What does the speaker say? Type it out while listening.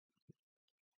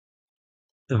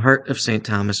The Heart of St.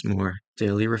 Thomas More,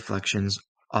 Daily Reflections,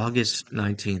 August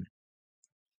 19th.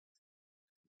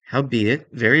 Howbeit,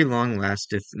 very long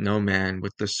lasteth no man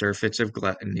with the surfeits of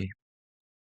gluttony.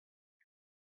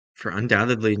 For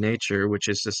undoubtedly nature, which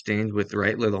is sustained with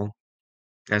right little,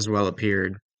 as well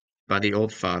appeared by the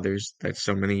old fathers that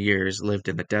so many years lived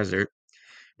in the desert,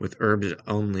 with herbs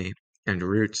only and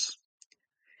roots,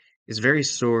 is very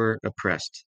sore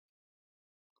oppressed,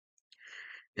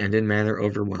 and in manner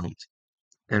overwhelmed,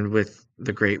 and with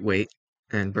the great weight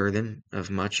and burden of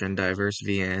much and divers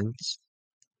viands,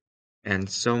 and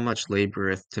so much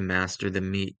laboureth to master the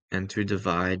meat, and to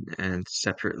divide, and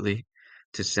separately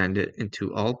to send it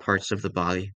into all parts of the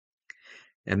body,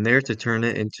 and there to turn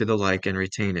it into the like and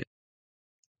retain it,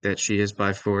 that she is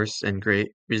by force and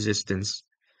great resistance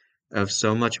of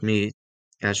so much meat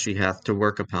as she hath to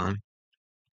work upon,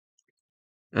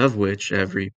 of which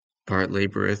every part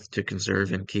laboureth to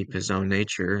conserve and keep his own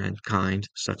nature and kind,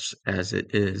 such as it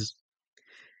is,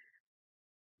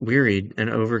 wearied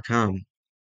and overcome,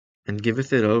 and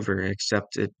giveth it over,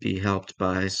 except it be helped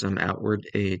by some outward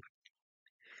aid.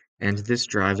 And this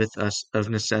driveth us of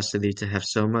necessity to have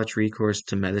so much recourse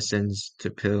to medicines, to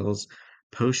pills,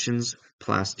 potions,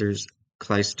 plasters,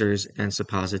 clysters, and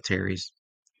suppositories,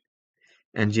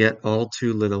 and yet all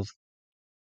too little.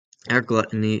 Our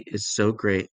gluttony is so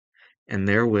great, and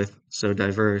therewith so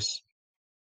diverse,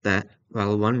 that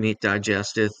while one meat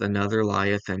digesteth, another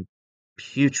lieth and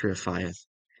putrefieth,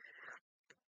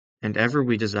 and ever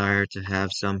we desire to have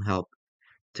some help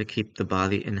to keep the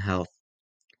body in health.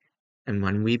 And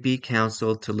when we be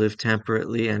counselled to live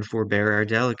temperately and forbear our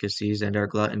delicacies and our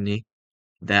gluttony,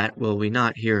 that will we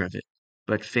not hear of it,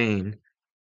 but fain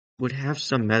would have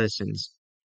some medicines,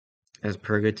 as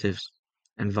purgatives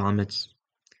and vomits,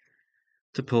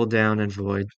 to pull down and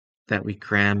void that we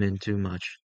cram in too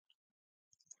much.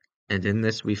 And in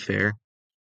this we fare,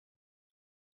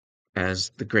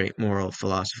 as the great moral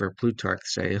philosopher Plutarch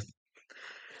saith,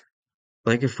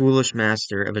 like a foolish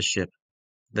master of a ship,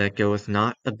 that goeth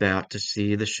not about to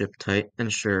see the ship tight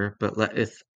and sure, but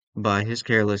letteth by his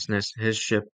carelessness his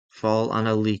ship fall on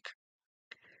a leak,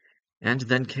 and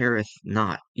then careth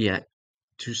not yet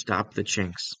to stop the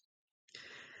chinks,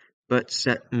 but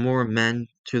set more men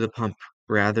to the pump,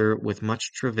 rather with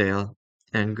much travail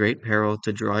and great peril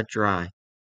to draw it dry,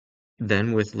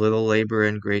 than with little labour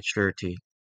and great surety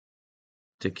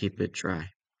to keep it dry.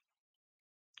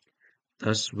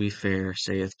 Thus we fare,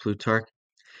 saith Plutarch,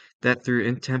 that through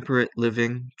intemperate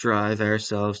living drive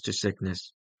ourselves to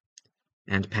sickness,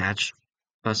 and patch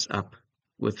us up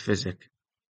with physic,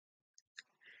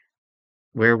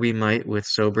 where we might with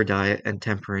sober diet and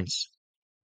temperance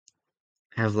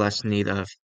have less need of,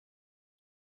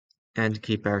 and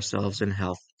keep ourselves in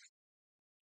health.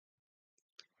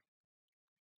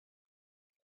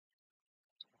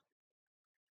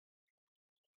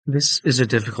 This is a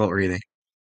difficult reading.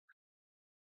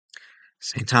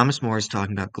 St. Thomas More is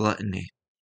talking about gluttony.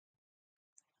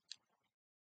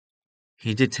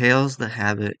 He details the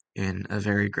habit in a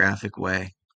very graphic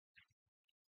way,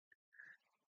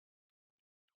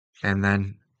 and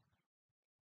then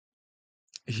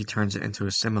he turns it into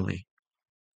a simile,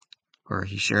 or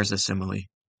he shares a simile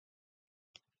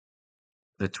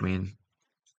between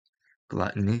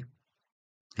gluttony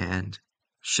and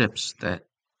ships that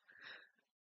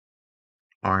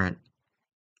aren't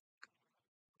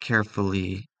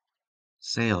carefully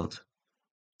sailed.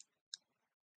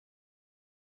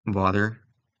 Water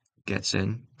gets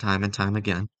in time and time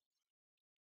again,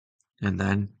 and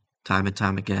then time and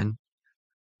time again,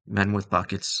 men with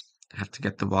buckets have to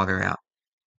get the water out.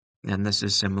 And this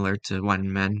is similar to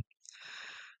when men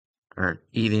are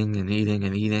eating and eating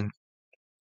and eating,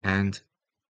 and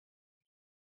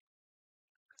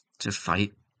to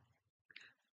fight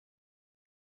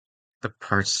the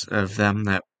parts of them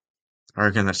that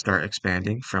are going to start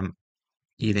expanding from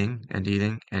eating and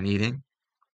eating and eating,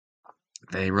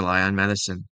 they rely on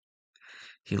medicine.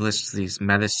 He lists these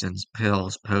medicines,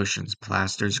 pills, potions,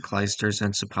 plasters, clysters,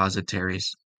 and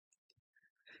suppositories.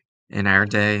 In our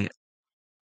day,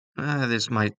 this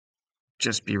might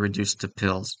just be reduced to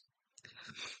pills.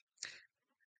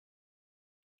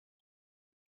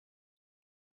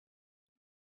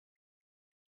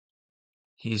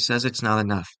 He says it's not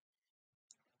enough.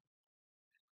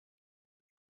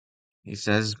 He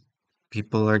says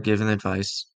people are given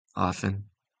advice often: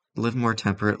 live more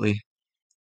temperately,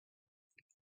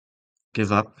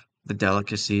 give up the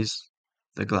delicacies,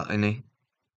 the gluttony.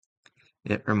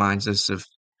 It reminds us of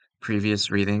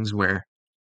previous readings where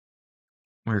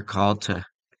we're called to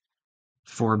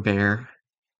forbear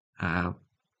uh,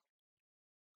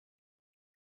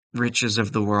 riches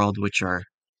of the world, which are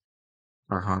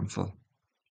are harmful,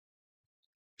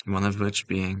 one of which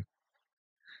being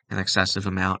an excessive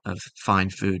amount of fine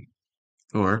food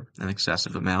or an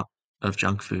excessive amount of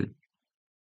junk food.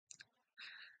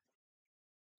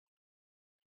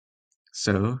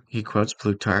 So he quotes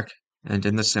Plutarch, and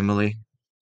in the simile,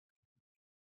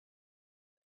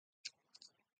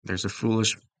 there's a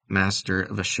foolish master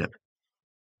of a ship.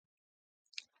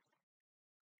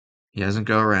 He doesn't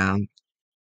go around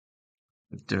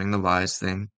doing the wise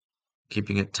thing,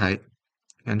 keeping it tight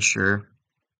and sure,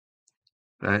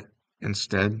 but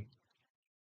instead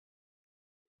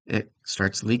it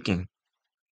starts leaking.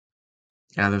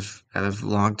 Out of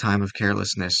long time of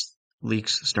carelessness,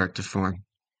 leaks start to form,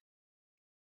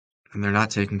 and they're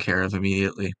not taken care of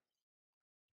immediately.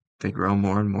 They grow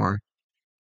more and more,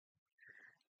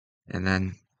 and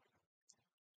then,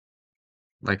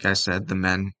 like I said, the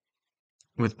men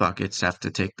with buckets have to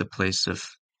take the place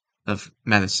of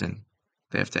medicine.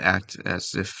 They have to act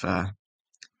as if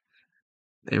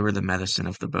they were the medicine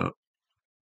of the boat.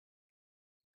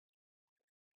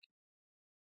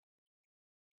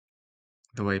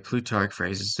 The way Plutarch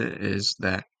phrases it is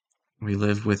that we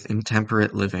live with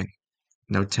intemperate living,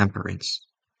 no temperance,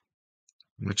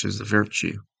 which is a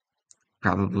virtue,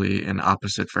 probably an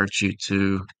opposite virtue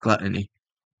to gluttony.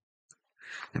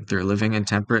 And through living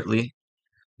intemperately,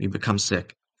 we become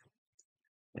sick,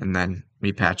 and then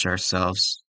we patch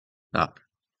ourselves up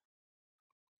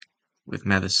with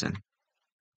medicine.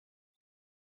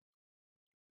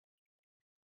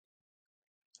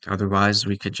 Otherwise,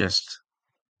 we could just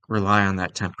rely on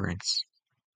that temperance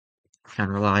and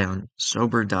rely on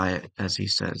sober diet, as he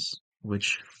says,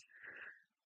 which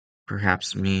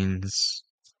perhaps means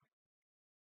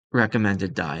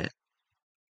recommended diet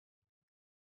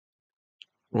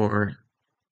or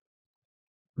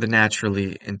the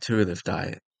naturally intuitive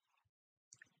diet,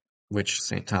 which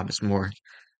St. Thomas More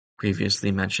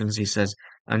previously mentions. He says,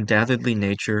 undoubtedly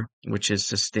nature, which is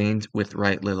sustained with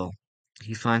right little.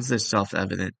 He finds this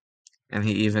self-evident, and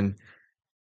he even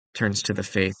turns to the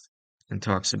faith and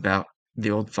talks about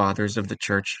the old fathers of the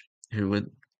church who would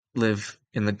live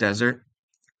in the desert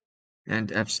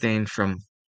and abstain from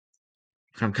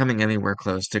coming anywhere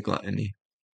close to gluttony.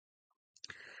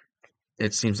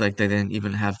 It seems like they didn't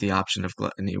even have the option of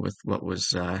gluttony with what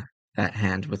was at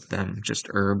hand with them, just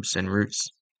herbs and roots.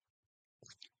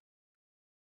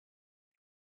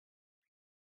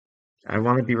 I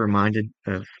want to be reminded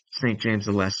of St. James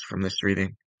the Less from this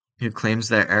reading, who claims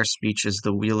that our speech is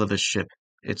the wheel of a ship.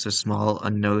 It's a small,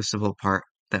 unnoticeable part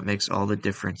that makes all the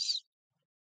difference.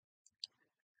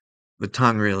 The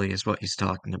tongue really is what he's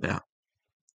talking about.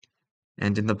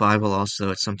 And in the Bible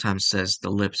also, it sometimes says the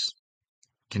lips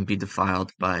can be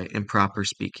defiled by improper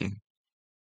speaking.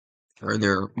 Or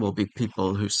there will be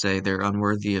people who say they're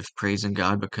unworthy of praising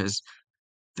God because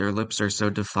their lips are so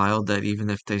defiled that even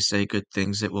if they say good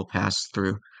things, it will pass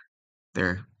through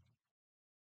their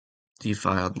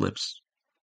defiled lips.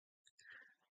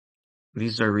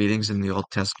 These are readings in the Old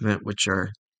Testament which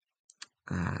are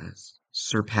uh,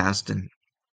 surpassed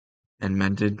and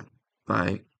mended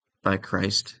by by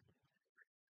Christ,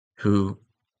 who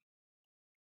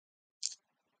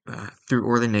through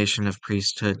ordination of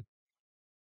priesthood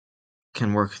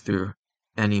can work through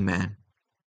any man,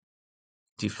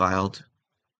 defiled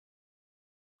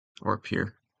or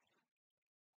pure.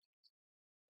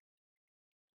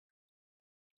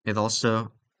 It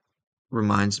also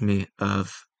reminds me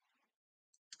of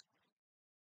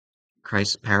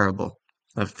Christ's parable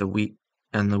of the wheat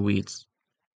and the weeds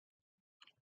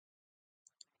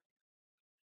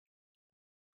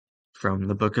from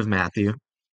the book of Matthew.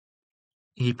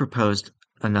 He proposed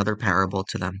another parable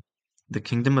to them. The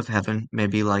kingdom of heaven may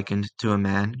be likened to a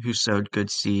man who sowed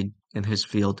good seed in his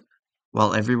field.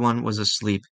 While everyone was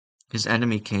asleep, his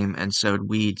enemy came and sowed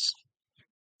weeds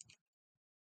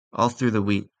all through the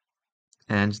wheat,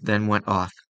 and then went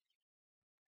off.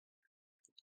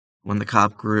 When the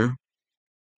crop grew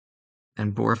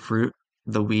and bore fruit,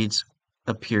 the weeds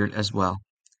appeared as well.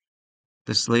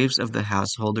 The slaves of the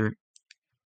householder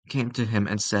came to him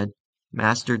and said,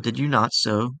 Master, did you not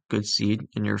sow good seed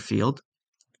in your field?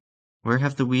 Where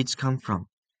have the weeds come from?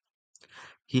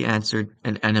 He answered,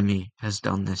 An enemy has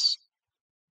done this.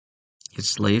 His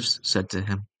slaves said to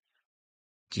him,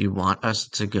 Do you want us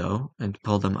to go and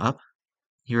pull them up?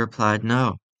 He replied,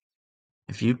 No.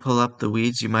 If you pull up the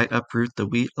weeds, you might uproot the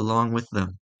wheat along with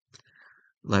them.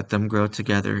 Let them grow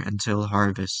together until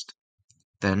harvest.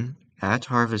 Then, at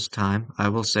harvest time, I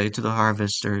will say to the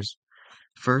harvesters,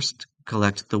 First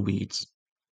collect the weeds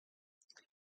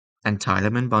and tie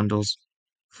them in bundles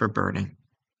for burning,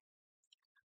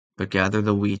 but gather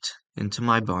the wheat into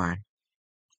my barn.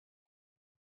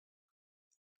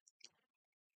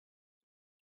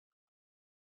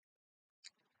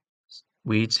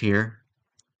 Weeds here,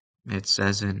 it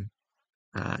says in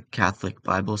Catholic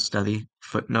Bible study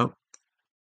footnote,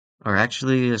 are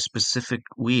actually a specific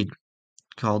weed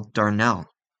called darnel.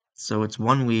 So it's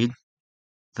one weed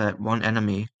that one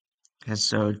enemy has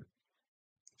sowed.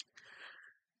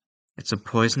 It's a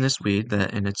poisonous weed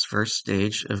that in its first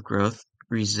stage of growth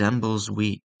resembles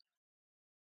wheat.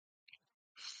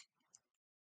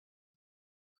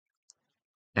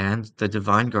 And the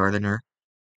divine gardener,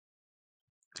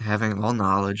 having all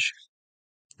knowledge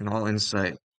and all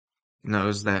insight,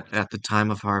 knows that at the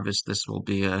time of harvest this will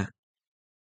be a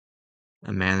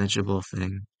manageable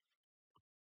thing.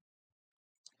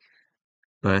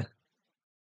 But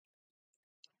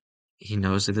he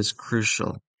knows it is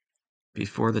crucial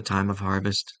before the time of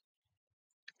harvest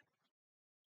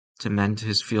to mend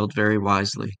his field very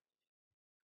wisely.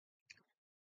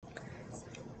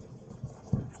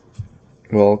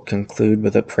 We'll conclude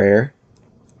with a prayer.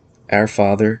 Our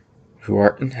Father, who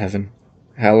art in heaven,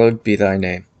 hallowed be thy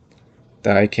name.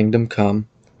 Thy kingdom come,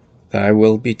 thy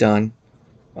will be done,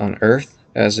 on earth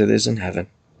as it is in heaven.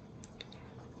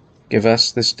 Give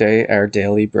us this day our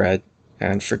daily bread,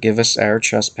 and forgive us our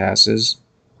trespasses,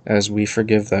 as we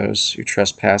forgive those who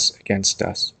trespass against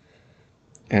us.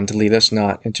 And lead us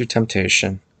not into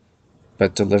temptation,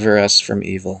 but deliver us from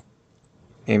evil.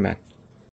 Amen.